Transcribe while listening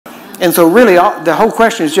And so really the whole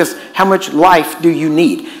question is just how much life do you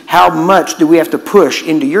need? How much do we have to push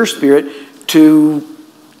into your spirit to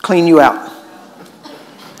clean you out?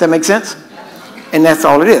 Does that make sense? And that's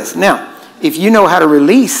all it is. Now, if you know how to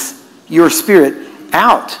release your spirit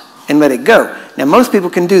out and let it go. Now, most people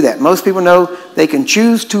can do that. Most people know they can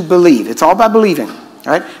choose to believe. It's all about believing. All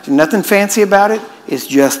right? There's nothing fancy about it. It's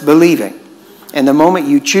just believing. And the moment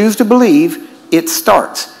you choose to believe, it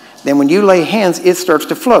starts. Then when you lay hands, it starts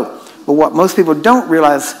to flow. But what most people don't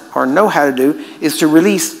realize or know how to do is to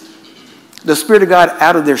release the Spirit of God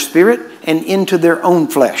out of their spirit and into their own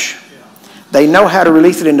flesh. They know how to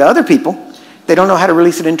release it into other people. They don't know how to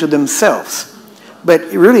release it into themselves. But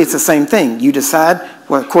really, it's the same thing. You decide,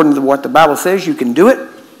 well, according to what the Bible says, you can do it.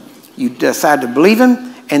 You decide to believe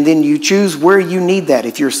Him, and then you choose where you need that.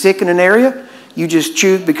 If you're sick in an area, you just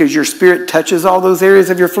choose because your spirit touches all those areas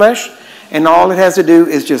of your flesh, and all it has to do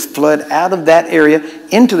is just flood out of that area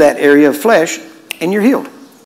into that area of flesh, and you're healed.